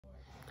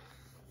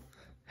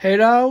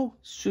Hello,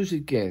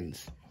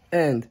 Sushikins,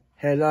 and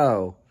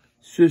hello,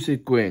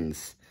 Sushi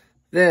Queens.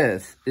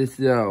 This is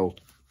the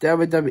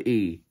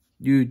WWE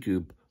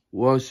YouTube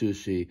World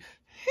Sushi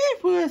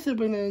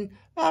President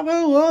of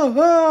the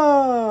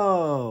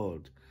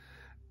world.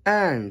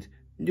 And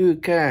you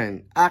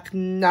can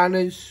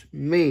acknowledge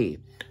me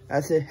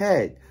as the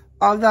head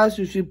of the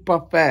sushi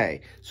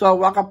buffet. So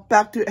welcome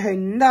back to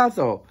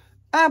another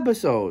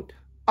episode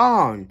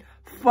on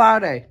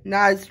Friday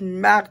Night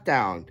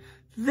Smackdown.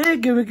 They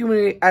give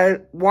me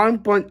at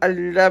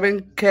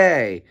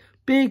 1.11k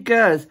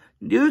because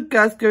you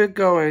guys get it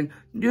going.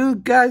 You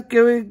guys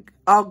give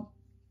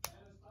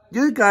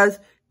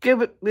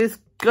this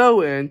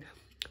going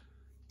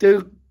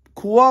to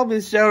call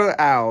me shout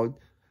out,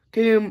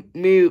 giving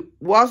me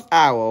watch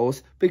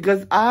hours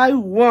because I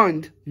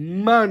want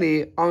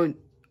money on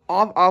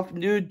off of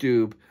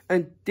YouTube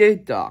and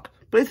TikTok.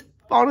 Please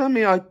follow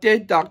me on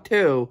TikTok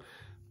too.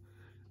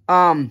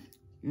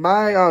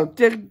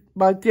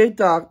 My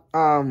TikTok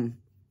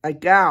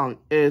account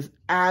is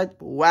at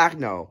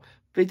Wagner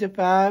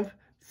 55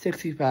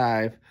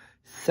 65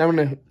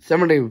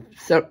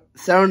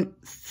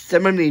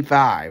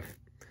 75.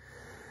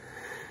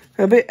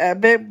 A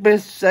bit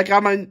mistake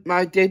on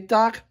my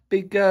TikTok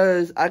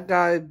because I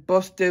got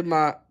busted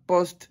my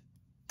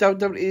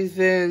WWE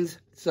things.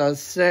 So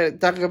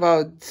talking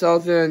about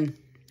something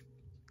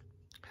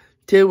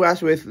too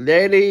much with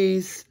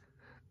ladies,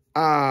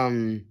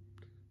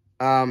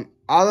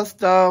 other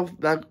stuff,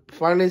 like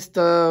funny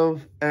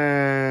stuff,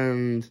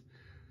 and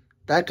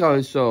that kind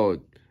of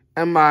sort.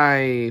 And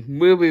my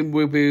movie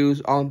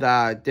reviews on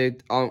that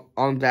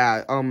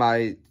on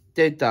my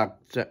TikTok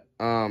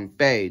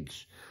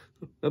page.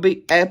 It'll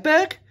be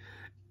epic.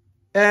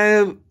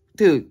 And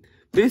dude,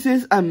 this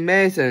is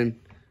amazing.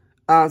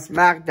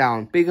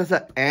 Smackdown, because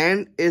the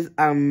end is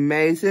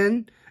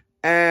amazing,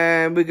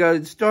 and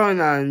because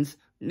storylines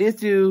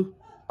leads to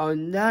our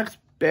next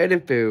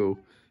battlefield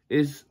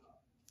is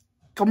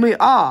coming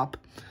up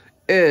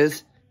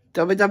is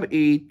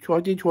WWE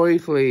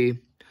 2023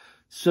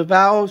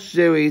 Survival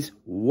Series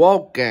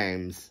World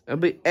Games. It'll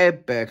be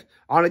epic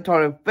on the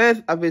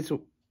 25th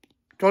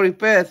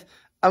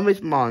of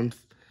this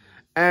month.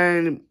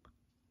 And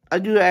I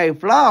do a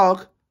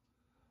vlog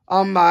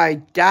on my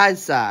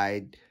dad's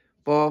side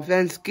for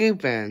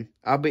Thanksgiving.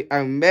 I'll be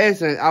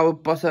amazing. I will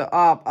bust it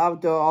up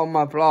after all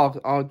my vlogs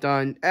are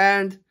done.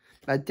 And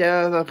my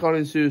dad is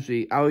calling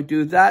sushi. I will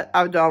do that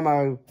after all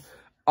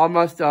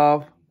my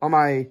stuff, all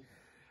my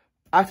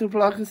actual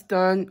vlog is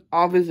done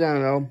on this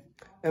channel,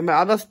 and my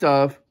other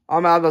stuff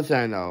on my other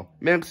channel.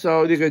 Make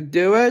sure you can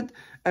do it,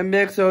 and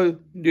make sure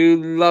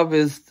you love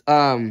this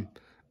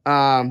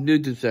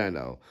YouTube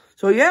channel.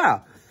 So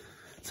yeah,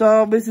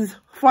 so this is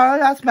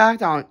Friday Night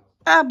Smackdown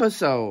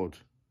episode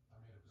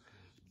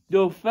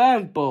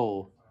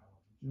November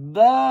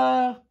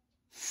the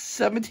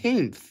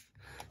 17th.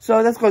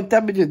 So let's go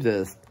dive into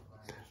this.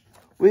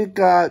 We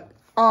got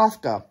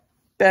Asuka,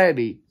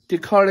 Bayley,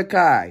 Dakota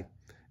Kai,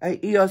 and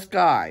Io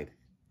Sky.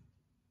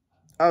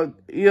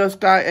 Io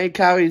Sky and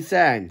Kairi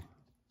Sane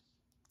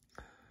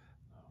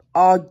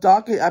are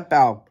talking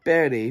about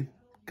Bayley,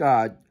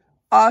 God,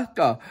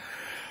 Asuka,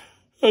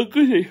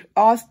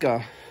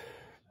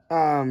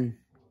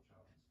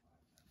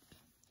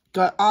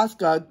 got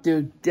Asuka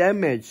to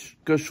damage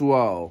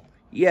control.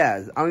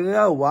 Yes, I don't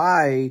know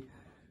why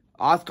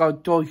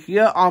Asuka told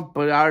here on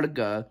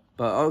Bianca,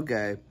 but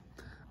okay.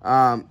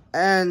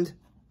 And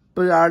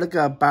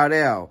Bianca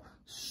Battle,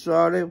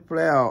 Charlotte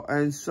Flair,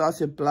 and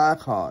Sasha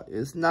Blackheart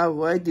is not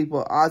waiting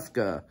for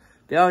Asuka.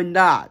 They are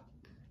not,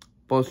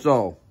 for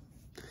sure.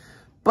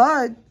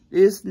 But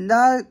it's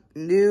not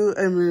new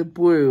and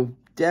improved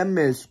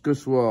damage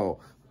control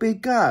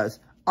because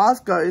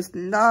Asuka is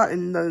not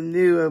in the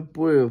new and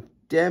improved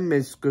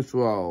damage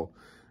control.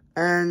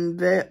 And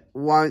they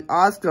want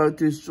Asuka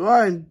to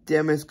join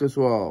damage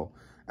control.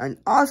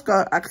 And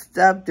Asuka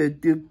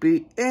accepted to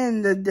be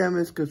in the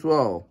damage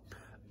control.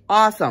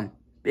 Awesome.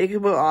 Thank you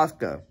for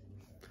Asuka.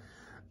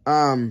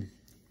 And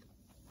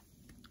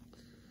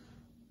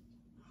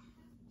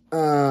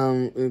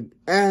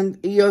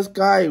Io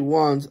Sky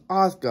wants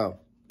Asuka,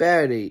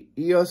 Bayley,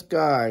 Io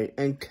Sky,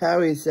 and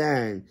Kairi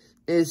Sane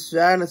is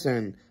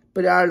Sanderson,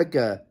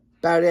 Bianca,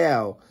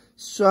 Battle,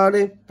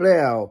 Charlotte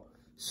Flair,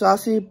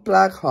 Saucy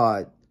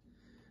Blackheart,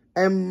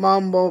 and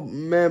Mambo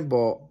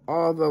member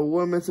of the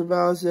Women's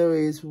Survival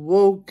Series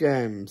World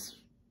Games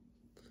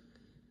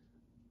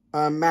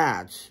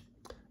match.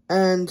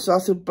 And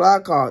Saucy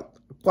Blackheart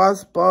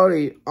was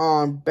body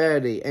on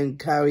Bayley and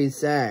Kairi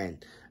Sane.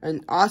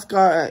 And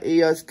Asuka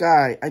and Io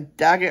Sky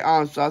attacking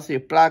on Saucy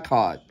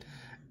Blackheart.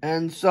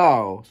 And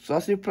so,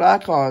 Saucy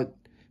Blackheart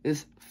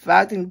is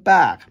fighting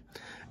back.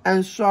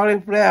 And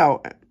Charlotte Flair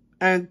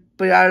and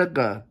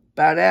Bianca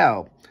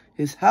Battle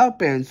is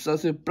helping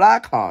Saucy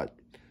Blackheart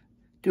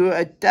to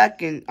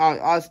attacking on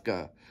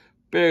Asuka,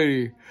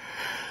 Bayley,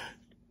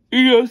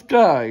 Io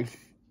Sky,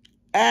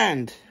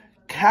 and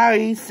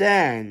Kairi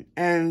Sane,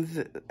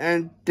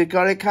 and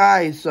Dakota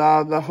Kai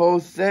saw the whole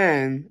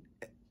thing,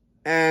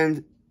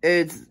 and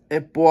it's a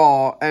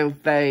brawl and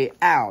fade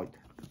out.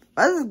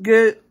 That's a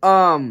good,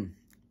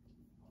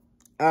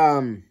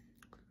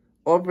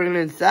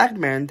 opening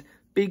segment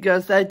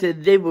because I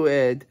deliver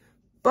it,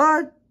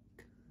 but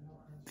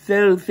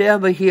they're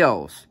the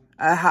heels.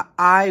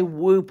 I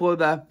will put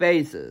the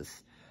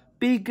faces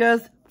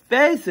because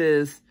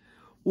faces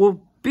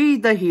will be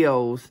the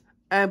heels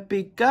and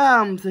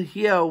becomes a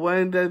heel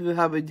when they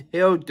have a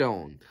heel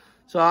tone.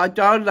 So I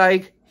don't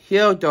like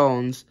heel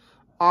tones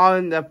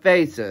on the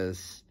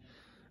faces.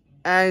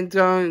 And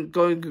don't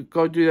going to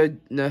go to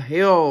the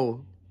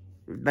heel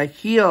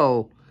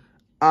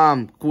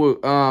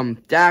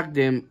tag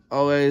them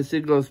or a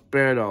single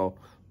sparrow.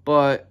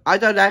 But I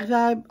don't like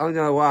that, I don't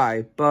know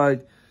why,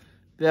 but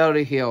they're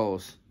the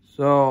heels.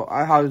 So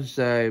I have to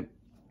say,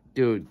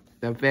 dude,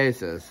 the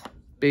faces.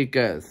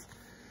 Because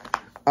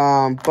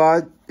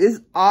but it's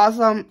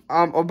awesome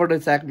over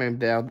the segment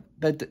there,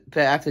 but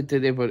they actually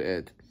delivered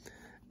it.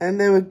 And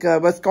then we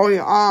got what's going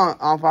on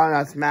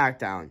Final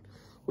Smackdown.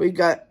 We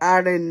got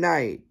Adam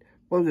Knight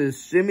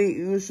versus Jimmy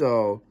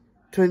Uso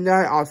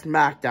tonight on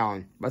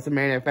Smackdown. That's the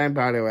main event,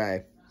 by the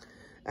way.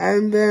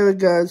 And then we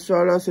got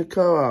Solo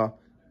Sikoa.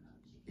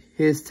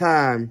 His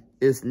time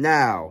is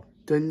now.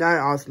 Tonight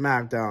on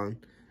Smackdown.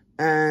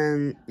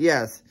 And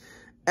yes.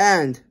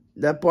 And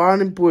the Brown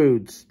and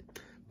Brutes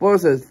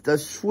versus the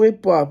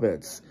Sweet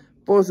Profits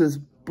versus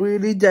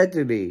Pretty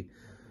Deadly.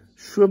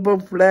 Triple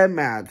Flag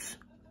match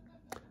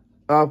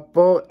of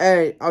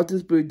 4A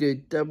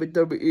undisputed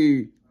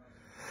WWE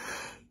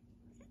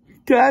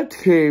Tag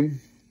Team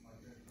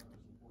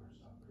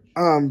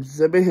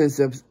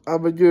Championships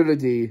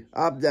opportunity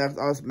up next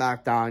on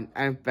SmackDown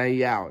and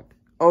fade out.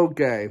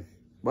 Okay,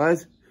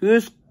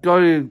 who's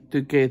going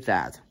to get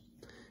that?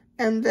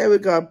 And then we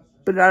got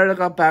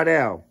Bianca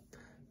Belair,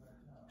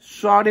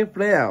 Charlotte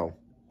Flair,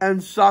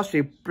 and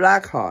Sasha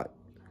Blackheart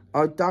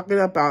are talking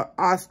about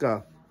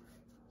Asuka,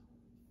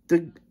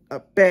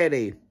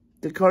 Bayley,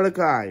 Dakota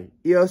Kai,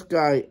 Io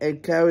Sky,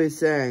 and Kairi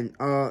Sane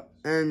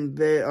and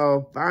they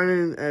are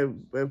finding a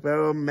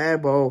very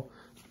memorable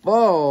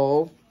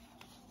for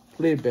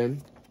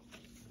flipping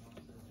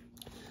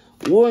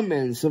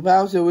Women's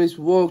Survivor Series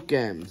World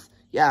Games.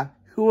 Yeah,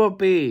 who will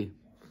be?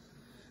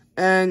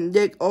 And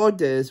Nick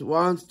Aldis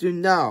wants to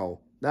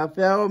know the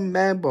fellow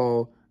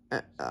member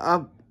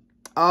of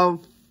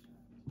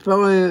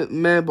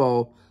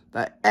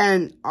the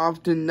end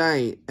of the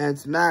night and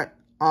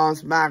on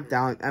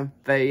SmackDown and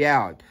fade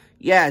out.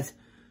 Yes,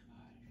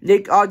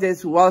 Nick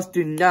Aldis wants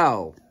to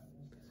know.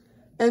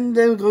 And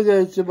then we go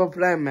to the Super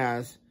Flag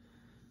match.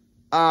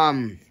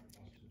 Where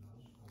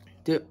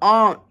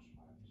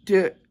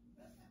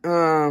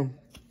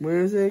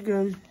is it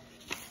again?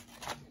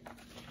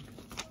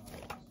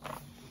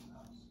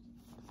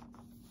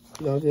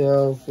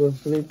 For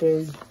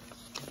sleeping.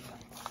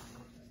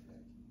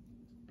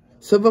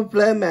 Super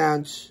Flag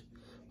match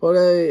for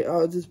the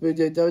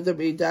undisputed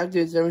WWE Tag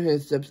Team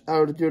Championships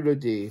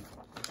opportunity.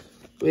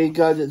 We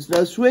got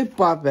the Sweet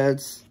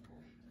Profits,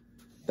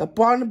 the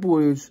Brown and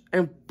Brutes,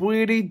 and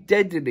Pretty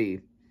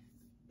Deadly.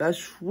 The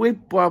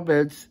Sweet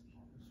Profits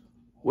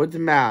with the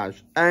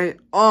match and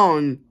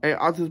on an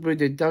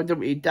undisputed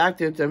WWE Tag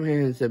Team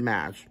Championship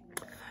match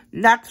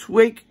next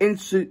week in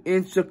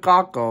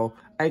Chicago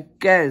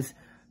against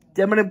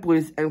Demon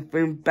Priest and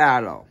Finn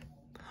Balor.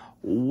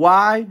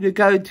 Why we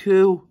got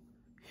two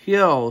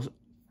heels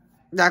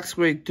next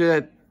week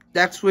for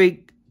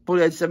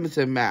the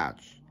championship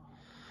match?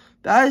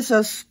 That is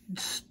just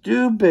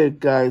stupid,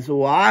 guys.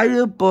 Why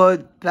you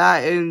put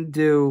that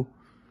into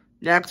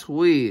next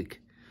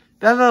week?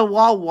 There's a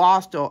Raw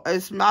roster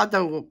and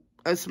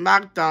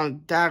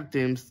SmackDown tag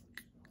teams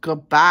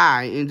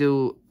combine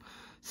into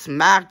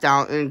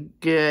SmackDown and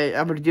get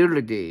an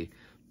opportunity.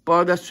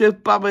 But the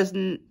Swift Puppets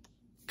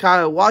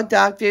kind of one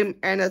tag team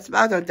and a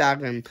SmackDown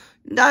tag team.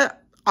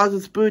 Not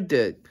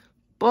undisputed,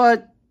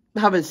 but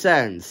having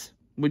sense.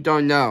 We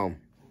don't know.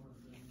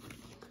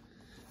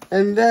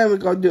 And then we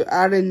go to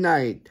Adam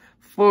Knight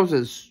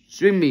versus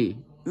Jimmy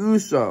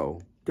Uso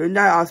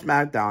tonight on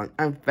SmackDown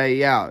and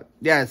fade out.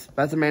 Yes,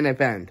 that's the main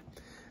event.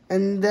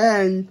 And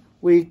then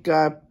we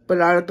got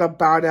Bianca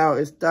Belair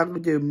is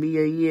talking to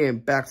Mia Yim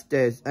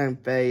backstage and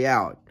fade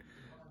out.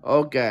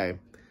 Okay.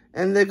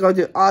 And then go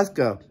to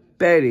Asuka,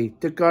 Bayley,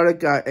 Dakota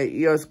Kai,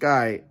 and Io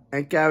Sky,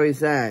 and Kairi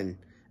Sane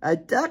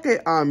attacking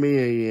on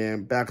Mia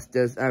Yim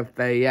backstage and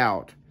fade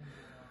out.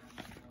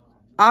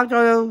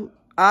 After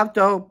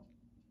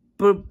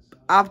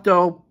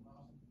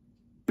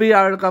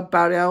Bianca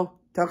Belair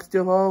talks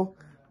to her,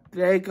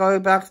 they go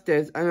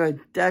backstage and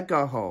attack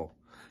her.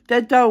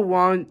 They don't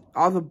want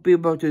other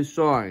people to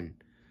join.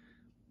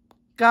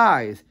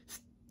 Guys,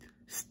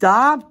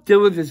 stop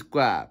doing this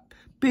crap.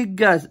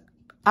 Because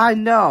I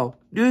know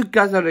you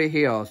guys are the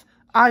heels.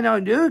 I know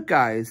you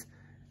guys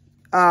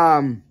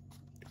been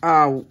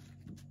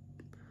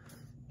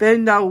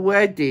not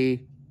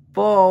ready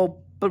for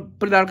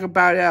Bianca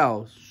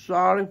Belair,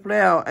 Charlotte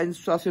Flair, and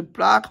Sasha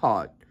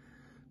Blackheart.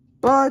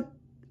 But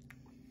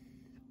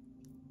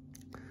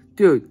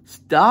dude,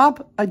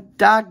 stop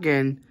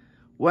attacking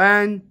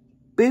when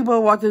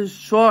people want to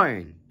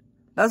join.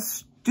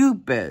 That's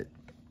stupid.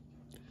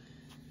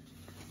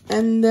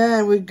 And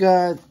then we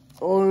got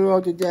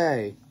Oreo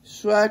today.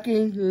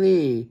 Striking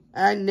Lee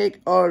and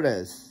Nick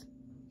Otis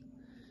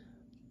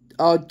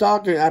are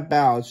talking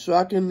about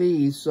Striking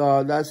Lee saw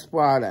last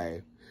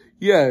Friday.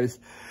 Yes,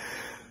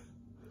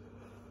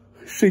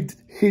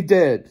 he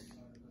did.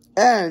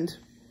 And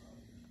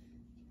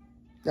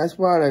that's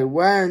Friday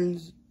when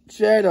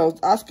Shadows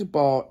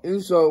Basketball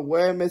insult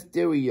Rey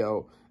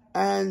Mysterio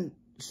and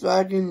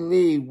Striking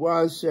Lee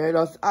was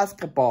Shadows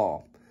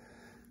Basketball.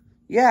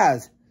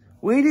 Yes,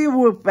 we need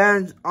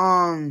revenge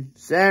on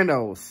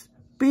Shadows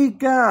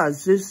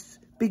because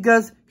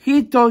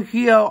he took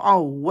heel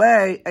on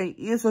Rey and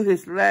injured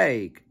his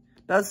leg.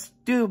 That's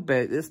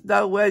stupid. It's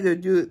no way to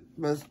do it.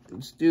 That's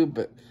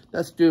stupid.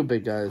 That's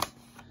stupid, guys.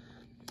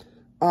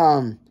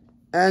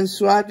 And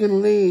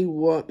Striking Lee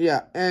was,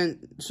 yeah,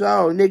 and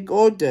so Nick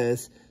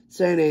Otis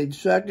saying that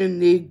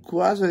Striking Lee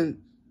wasn't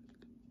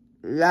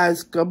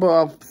last couple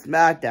of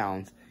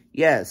Smackdowns.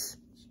 Yes,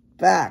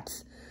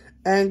 facts.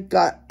 And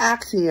got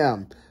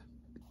Axiom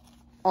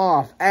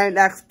off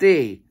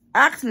NXT.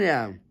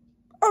 Axiom.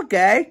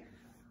 Okay.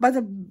 But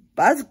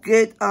let's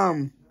get,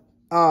 Superstar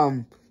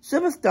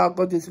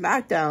go to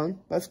Smackdown.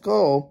 Let's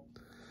go.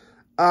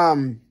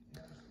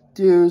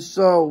 To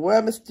show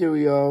Rey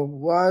Mysterio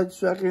what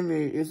Striking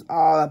Lee is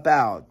all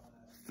about.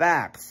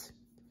 Facts.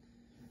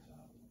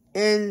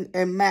 In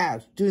a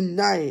match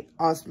tonight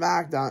on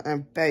SmackDown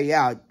and pay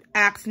out.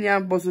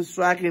 Axiom versus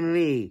Striking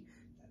Lee.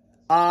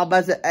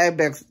 That's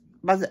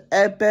an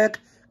epic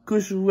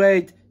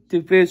cruiserweight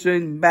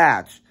division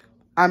match.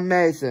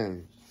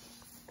 Amazing.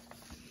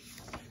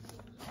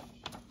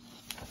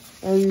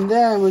 And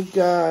then we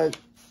got,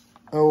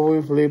 oh,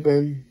 we're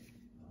flipping.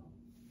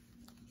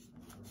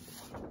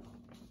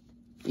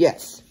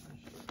 Yes.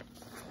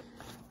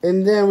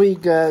 And then we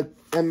got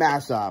a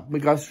match-up. We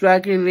got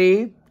Striking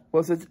Lee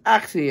versus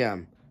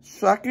Axiom.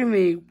 Striking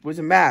Lee was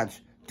a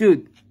match.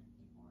 Dude,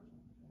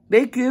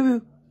 they give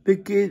a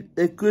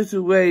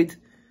cruiserweight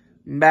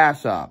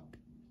match-up.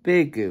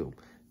 Big you.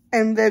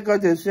 And they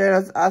got the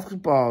Shadows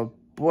Basketball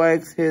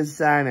breaks his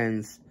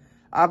silence.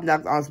 Up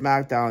next on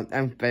SmackDown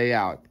and fade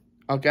out.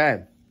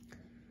 Okay.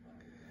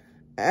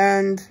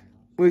 And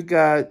we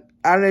got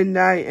LA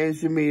Knight and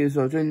Jimmy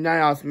Uso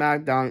tonight on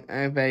SmackDown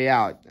and fade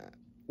out.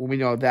 We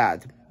know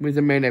that. With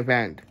the main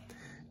event.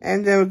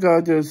 And then we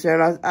go to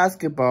Shadows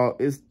Basketball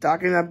is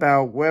talking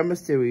about Rey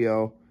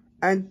Mysterio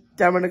and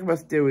Dominic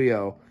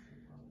Mysterio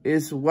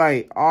is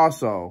white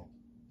also.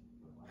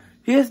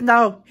 He's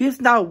not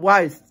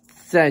white,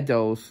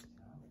 Santos.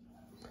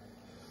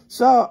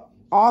 So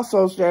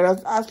also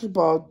Shadows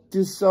Basketball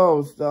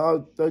dissolves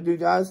the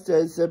United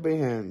States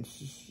recipient.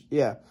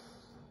 Yeah.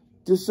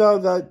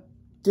 Dissolve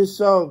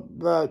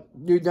the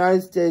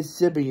United States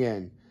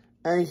recipient.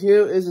 And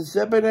here is the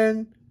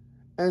recipient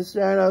and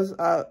Shadows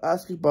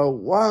Basketball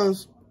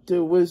wants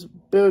to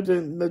rebuild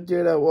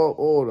the world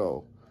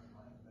order.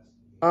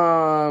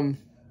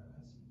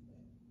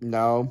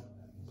 No.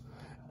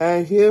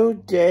 And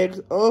Hugh takes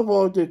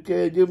over to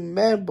get new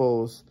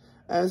members,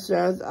 and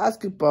Shadows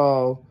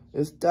Basketball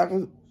is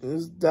talking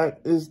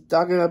about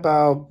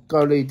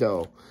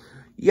Carlito.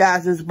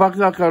 Yes, it's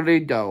talking about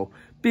Carlito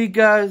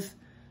because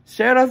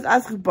Shadows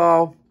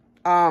Basketball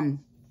don't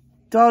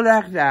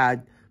like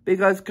that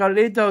because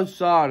Carlito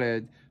saw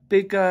it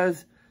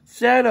because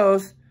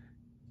Shadows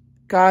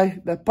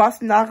got the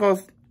bus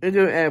knuckles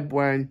into the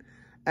airplane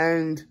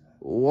and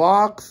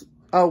walks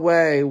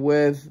away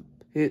with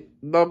his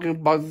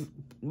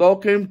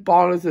Logan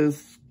Paul's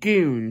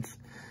schemes.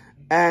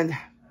 And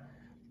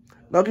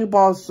Logan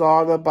Paul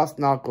saw the bus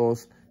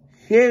knuckles.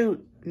 He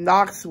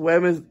knocks Rey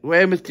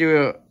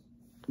Mysterio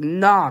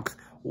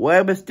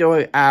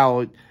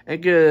out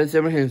and gets a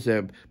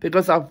championship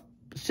because of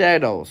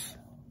Shadows.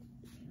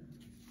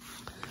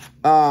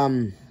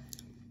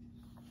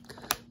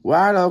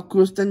 While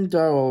Kristen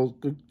Durrell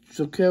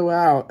should kill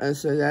out and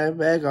Selena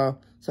Vega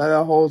saw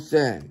the whole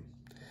thing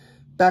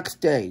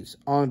backstage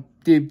on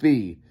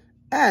TV.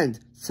 And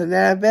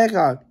Selena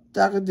Vega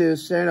talking to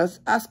Shadows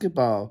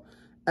Basketball.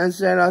 And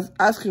Shadows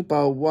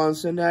Basketball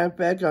wants Selena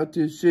Vega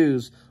to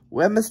choose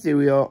Rey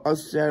Mysterio or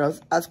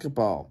Shadows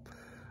Basketball.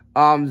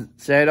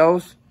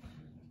 Shadows,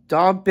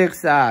 don't pick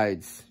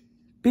sides.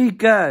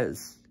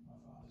 Because,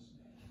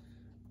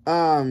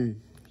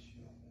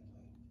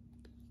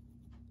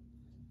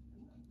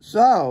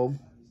 So,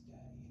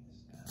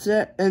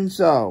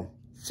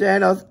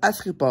 Shadows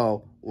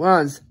Basketball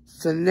wants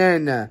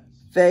Selena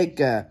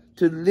Vega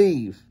to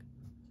leave.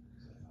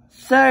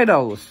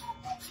 Shadows,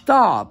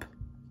 stop.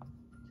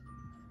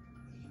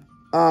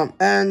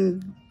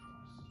 And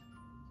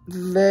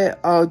they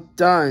are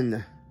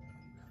done.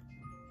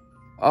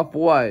 Of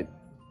what?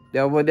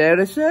 Their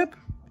leadership?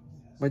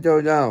 I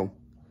don't know.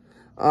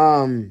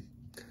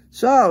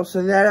 So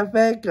Selena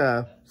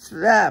Vega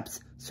slaps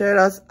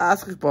Shadows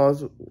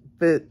Basketball's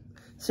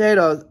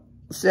Shadows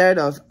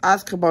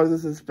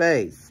Basketball's his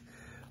face.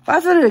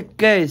 That's not the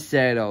case,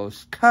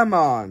 Shadows. Come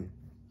on.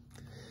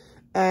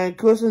 And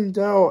Kristen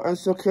Durrell and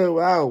Sophia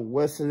out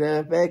with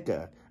Selena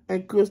Vega.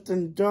 and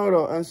Kristen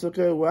Dodo and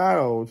Suki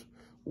Wild.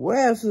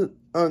 Where's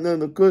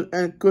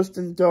and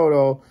Kristen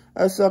Dodo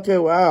and Suki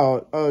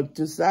Wild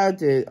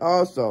decided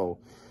also.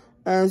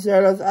 And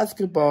Shadows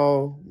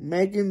Basketball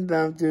making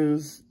them do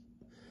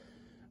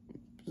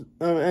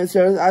and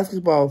Shadows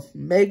Basketball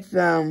make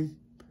them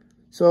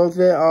so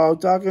they are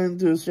talking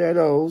to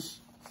Shadows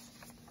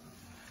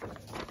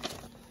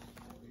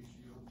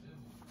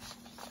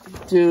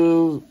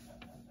to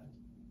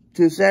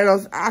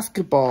Shadows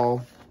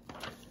Basketball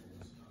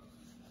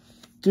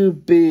to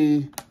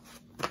be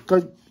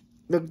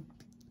the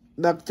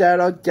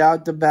Shadow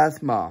down the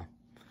basketball.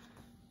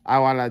 I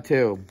wanna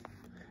too.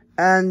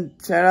 And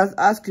Shadows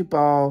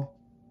Basketball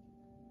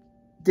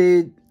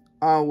did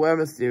on Web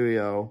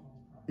Mysterio.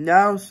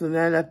 No,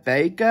 Selena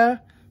Baker,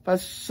 but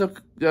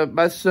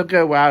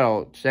Suki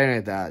Waddle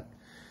saying that.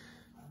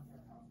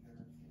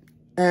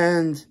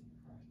 And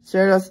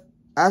Shadows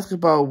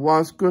Basketball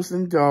wants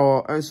Kristen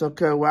Doyle and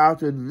Suki Waddle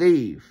to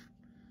leave.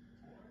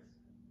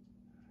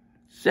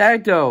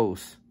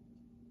 Shadows.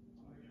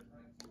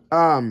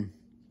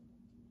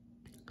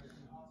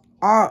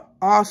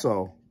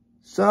 Also,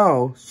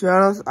 so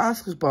Shadows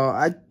Basketball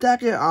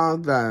attacking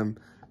on them,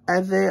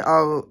 and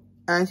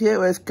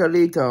here is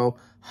Carlito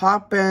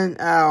hopping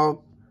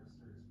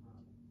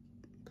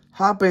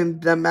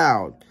them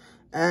out,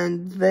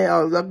 and they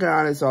are looking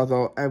at each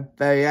other and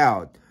fade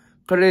out.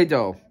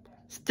 Carlito,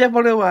 step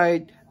on the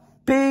way,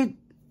 beat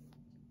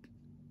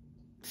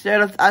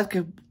Shadows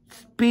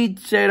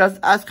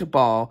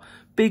Basketball,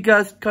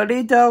 because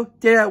Carlito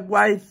did the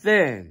right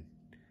thing.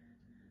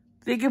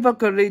 Thank you for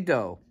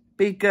Carlito,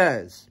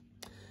 because.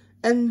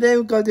 And then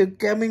we go to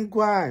Kevin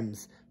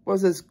Grimes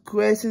versus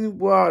Grayson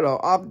Waddle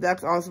up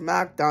next on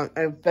Smackdown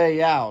and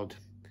fade out.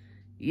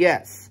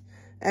 Yes.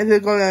 And we're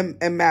going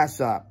to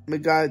match up. We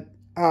got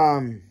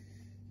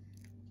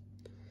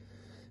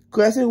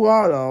Grayson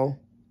Waddle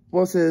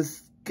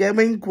versus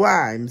Kevin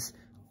Grimes.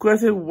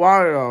 Grayson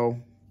Waddle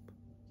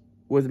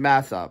with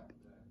match up.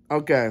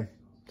 Okay.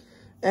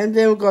 And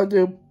then we go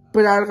to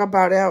Bianca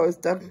Belair is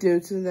stuck to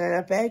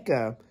Selena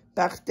Baker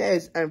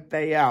backstage and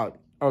fade out.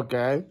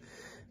 Okay.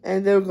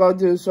 And then we go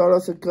to Solo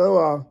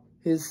Sikoa.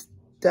 His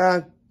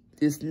stunt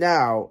is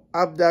now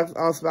up next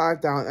on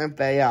SmackDown and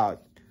fade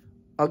out.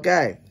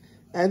 Okay.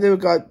 And then we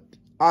got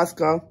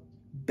Asuka,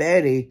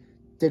 Betty,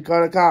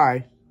 Dakota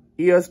Kai,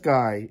 Io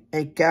Sky,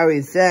 and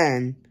Kairi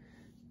Sane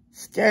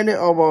standing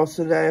over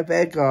Selena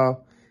Baker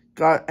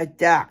got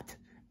attacked.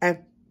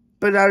 And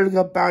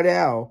Bianca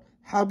Belair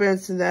helping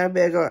Selena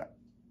Baker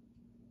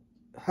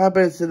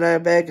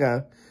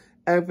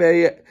and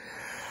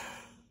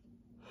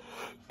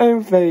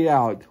fade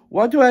out.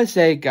 What do I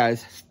say,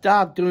 guys?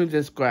 Stop doing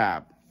this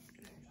crap.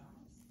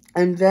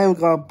 And then we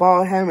got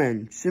Paul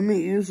Heyman,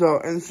 Jimmy Uso,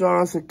 and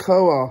Solo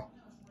Sikoa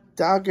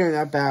talking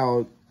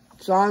about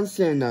John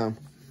Cena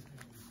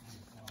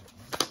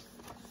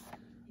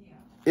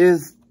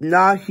is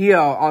not here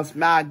on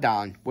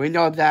SmackDown. We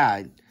know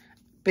that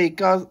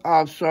because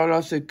of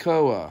Solo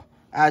Sikoa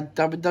at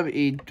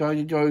WWE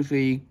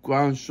 2023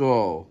 Grand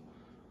Show.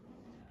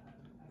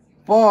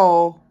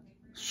 Paul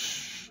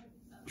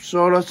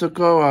Solo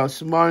Sikoa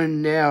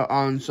smarting nail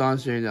on John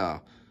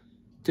Cena.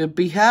 To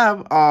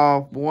behalf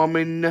of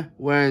Woman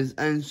Wins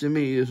and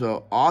Jimmy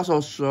Uso,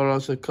 also Solo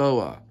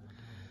Sikoa.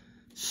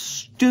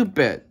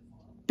 Stupid.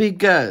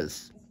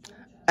 Because.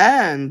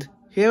 And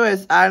here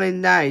is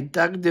Island Knight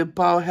talking to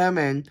Paul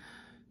Heyman,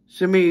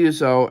 Jimmy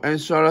Uso,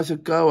 and Solo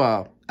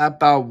Sikoa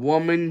about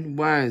Woman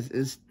Wins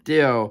is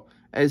still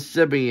a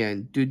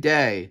champion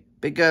today.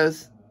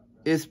 Because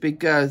it's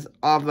because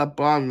of the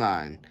bottom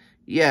line.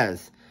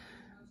 Yes.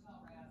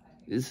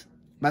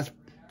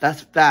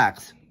 That's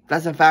facts.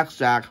 That's a fact,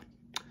 Jack.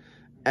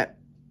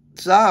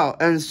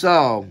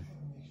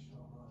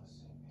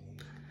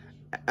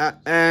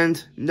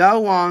 And no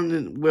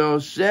one will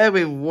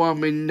saving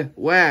Woman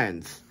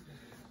Wins.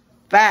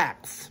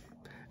 Facts.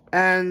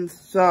 And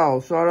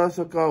so Solo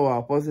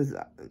Sikoa versus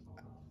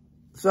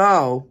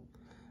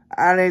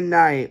Allen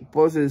Knight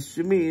versus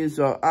Jimmy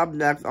Uso up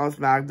next on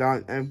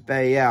SmackDown and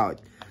fade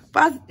out.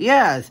 But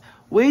yes,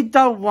 we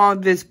don't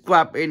want this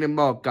crap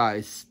anymore,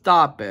 guys.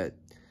 Stop it.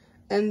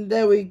 And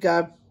then we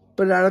got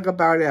Bianca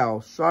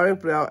Belair,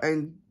 Charlotte Flair,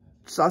 and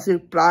Saucy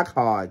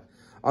Blackheart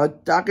are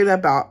talking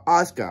about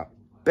Asuka,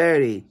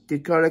 Betty,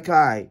 Dakota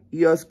Kai,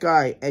 Io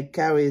Sky, and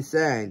Kairi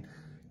Sane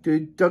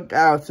to took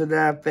out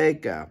Selena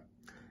Baker.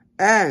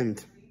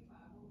 And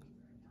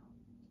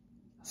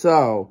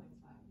so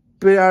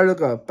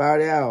Bianca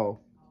Belair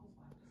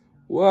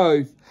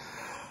was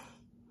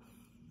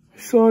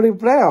Charlotte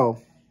Flair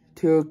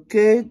to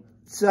get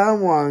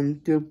someone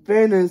to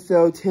finish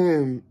their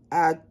team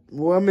at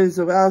Women's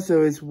Survivor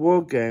Series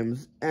War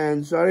Games,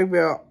 and Charlotte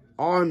Flair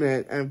on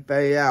it and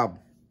fade out.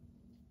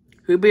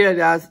 Who be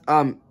that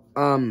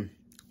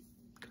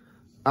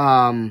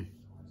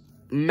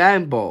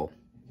member.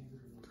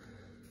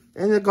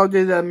 And then go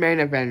to the main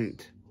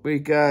event. We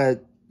got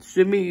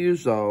Jimmy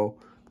Uso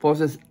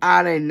versus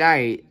Allen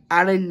Knight.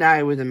 Allen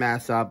Knight with a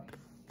match up.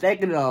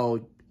 Thank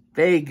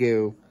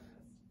you.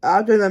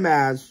 After the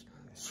match,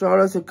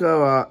 Solo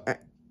Sikoa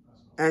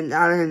and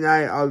Saturday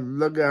Night are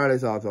looking at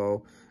this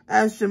also.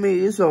 And to me,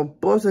 it's a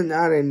Boston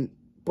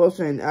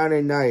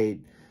Saturday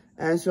Night.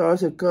 And so I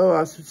should go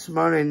out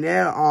smiling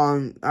there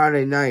on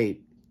Saturday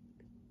Night.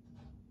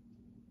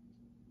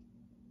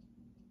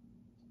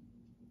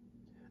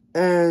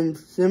 And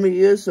Sammy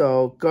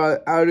Iso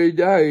got Saturday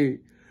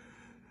Night.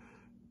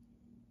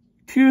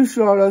 2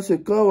 shows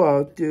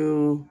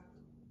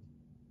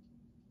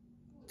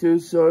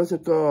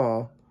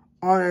ago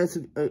on a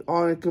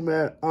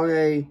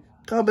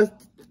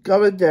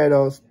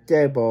commentator's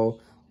table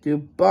to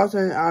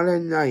Boston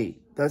Saturday Night.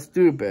 That's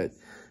stupid.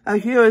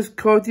 And here is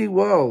Cody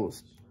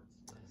Rhodes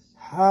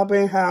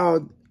helping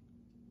out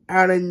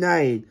Saturday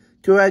Night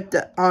to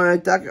attack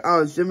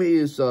on Jimmy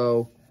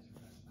Uso.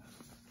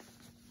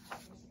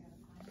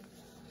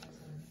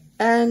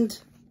 And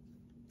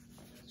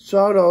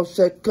Solo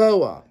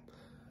Sikoa.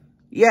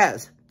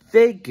 Yes,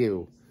 thank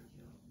you.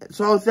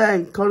 So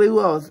then, Cody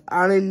Rhodes,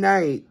 Saturday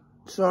Night,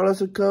 Solo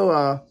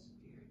Sikoa,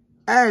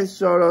 and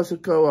Solo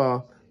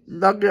Sikoa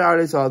looking at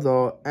this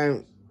also,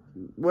 and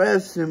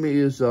where's Jimmy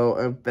Uso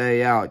and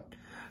fade out.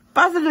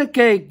 But that's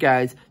okay,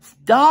 guys.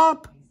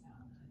 Stop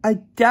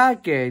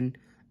attacking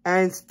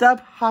and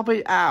stop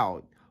hopping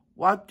out.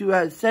 What do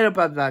I say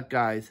about that,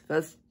 guys?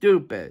 That's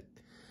stupid.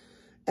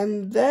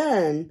 And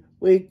then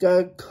we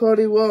got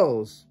Cody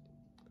Rhodes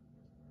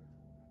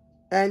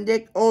and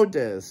Nick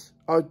Aldis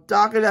are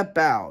talking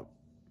about.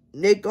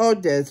 Nick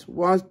Aldis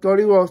wants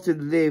Cody Rhodes to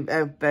leave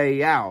and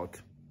fade out.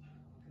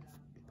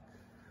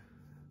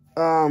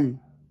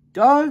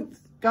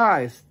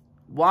 Guys,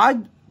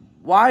 why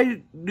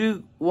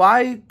do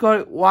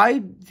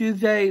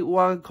they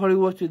want Cody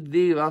Rhodes to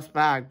leave on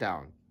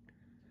Smackdown?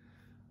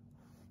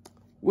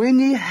 We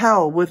need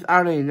help with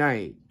Saturday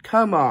Night.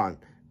 Come on.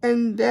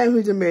 And then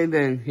who's the main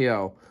thing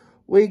here?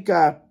 We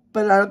got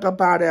Bianca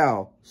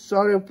Belair,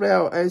 Sonya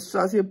Flair, and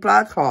Shotzi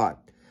Blackheart.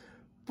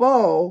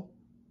 Both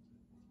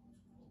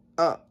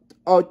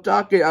are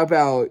talking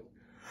about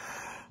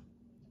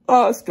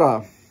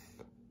Asuka,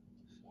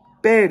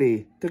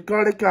 Bayley,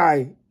 Dakota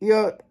Kai,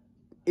 Io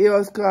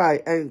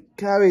Sky, and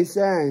Kairi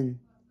Sane.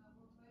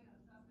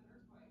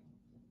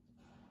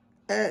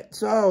 And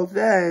so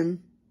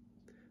then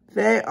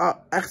they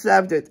are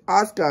accepted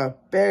Asuka,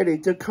 Bayley,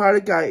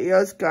 Dakota Kai,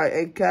 Io Sky,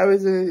 and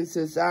Kairi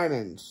Sane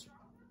silence.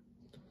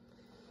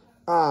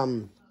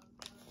 And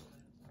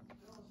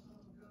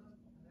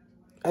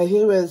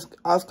here is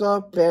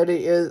Asuka,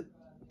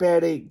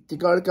 Bayley,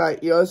 Dakota Kai,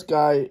 Io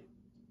Sky,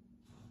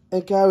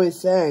 and Kairi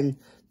Sane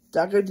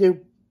talking to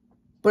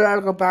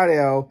Bianca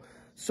Belair,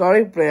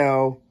 Sonya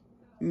Flair,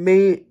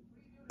 me,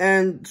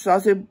 and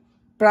Shotzi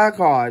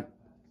Blackheart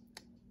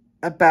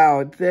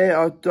about they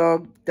are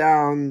dug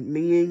down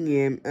me and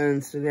him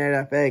and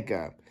Selena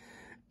Vega.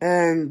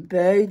 And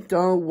they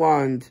don't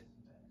want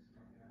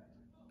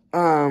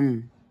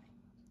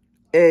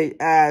it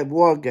at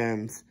War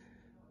Games.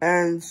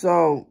 And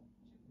so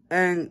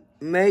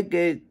make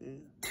it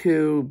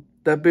to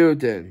the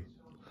building.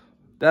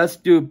 That's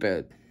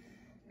stupid.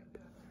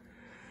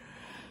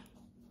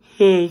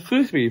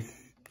 Excuse me.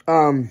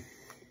 But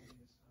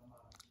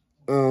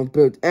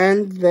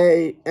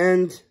they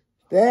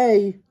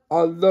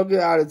are looking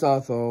at it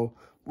also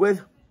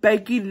with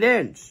Becky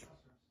Lynch.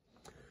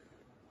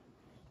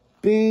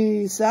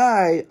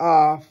 Beside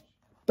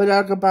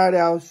Bianca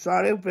Belair,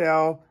 Sonya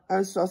Flair,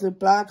 and Shotzi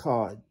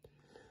Blackheart.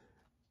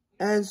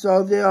 And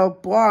so they are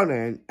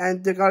brawling,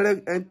 and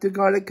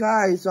Dakota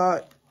Kai saw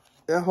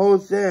the whole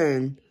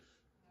thing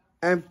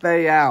and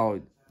fade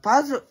out.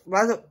 That's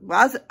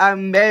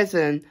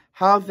amazing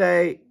how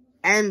they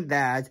end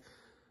that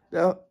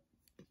the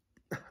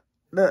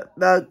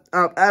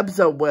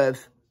episode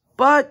with.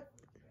 But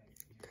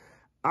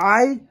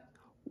I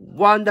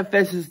want the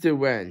faces to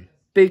win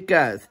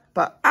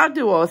but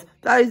afterwards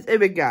that is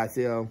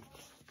Ibigasio.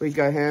 We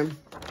got him.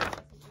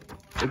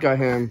 We got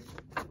him.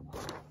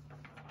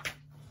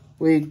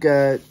 We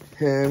got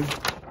him.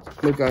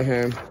 We got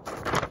him.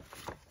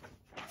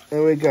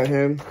 And we got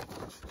him.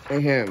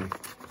 And him.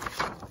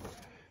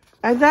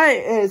 And that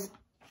is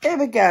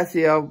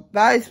Ibigasio.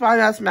 That is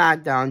Final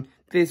Smackdown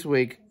this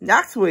week.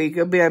 Next week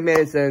will be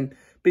amazing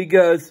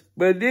because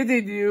we're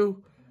leading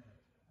you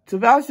to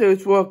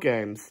Valsyr's War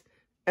Games.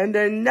 And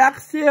then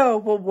next year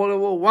for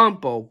Royal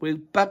Rumble, we're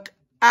back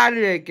at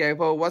it again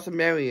for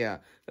WrestleMania.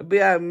 It'll be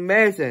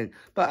amazing.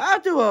 But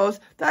afterwards,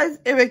 that is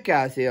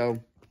Ibigasio.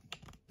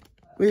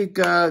 We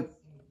got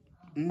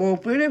more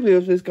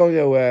previews is going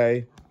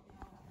away.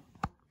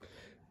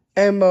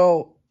 And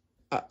more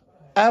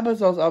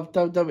episodes of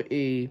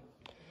WWE.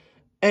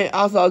 And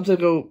also to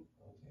go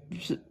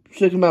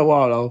check my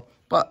wallow.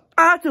 But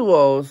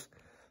afterwards,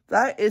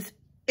 that is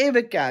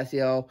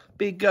Ibigasio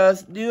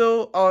because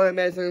you are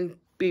amazing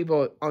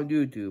people on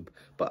YouTube.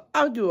 But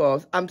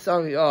afterwards, I'm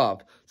signing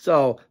off.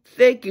 So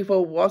thank you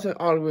for watching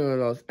all the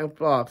videos and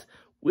vlogs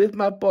with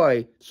my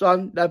boy,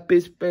 Sean the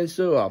Beast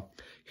Bensura.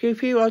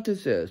 If you want to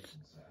this,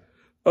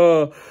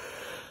 you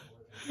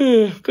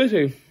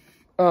can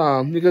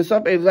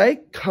stop a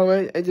like,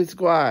 comment, and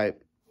subscribe.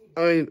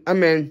 I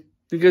mean,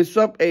 You can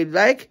drop a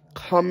like,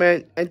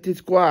 comment, and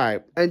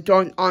subscribe, and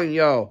turn on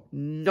your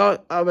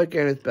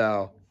notification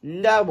bell.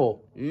 Never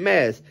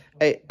miss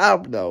a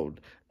upload.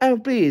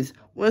 And please,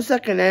 1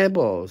 second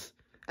enables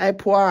a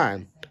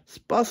Prime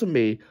sponsor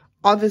me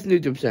on this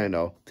YouTube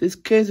channel, this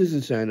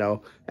Kansas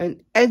channel,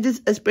 and this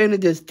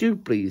expanded this too,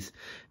 please.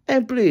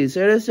 And please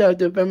share this out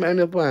to family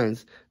and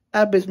friends.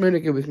 And please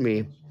communicate with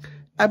me.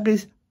 And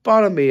please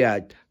follow me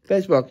at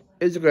Facebook,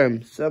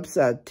 Instagram,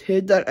 Snapchat,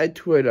 TikTok, and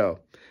Twitter.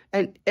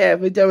 And if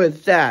we're done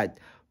with that,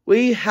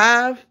 we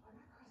have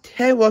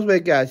 10 words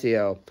with guys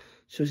here.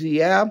 Sushi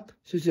yeah,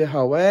 sushi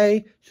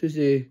Hawaii,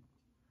 sushi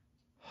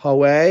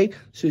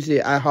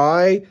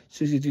ahoy,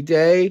 sushi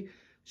today,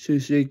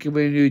 sushi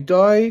giving you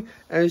joy,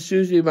 and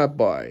sushi my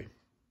boy.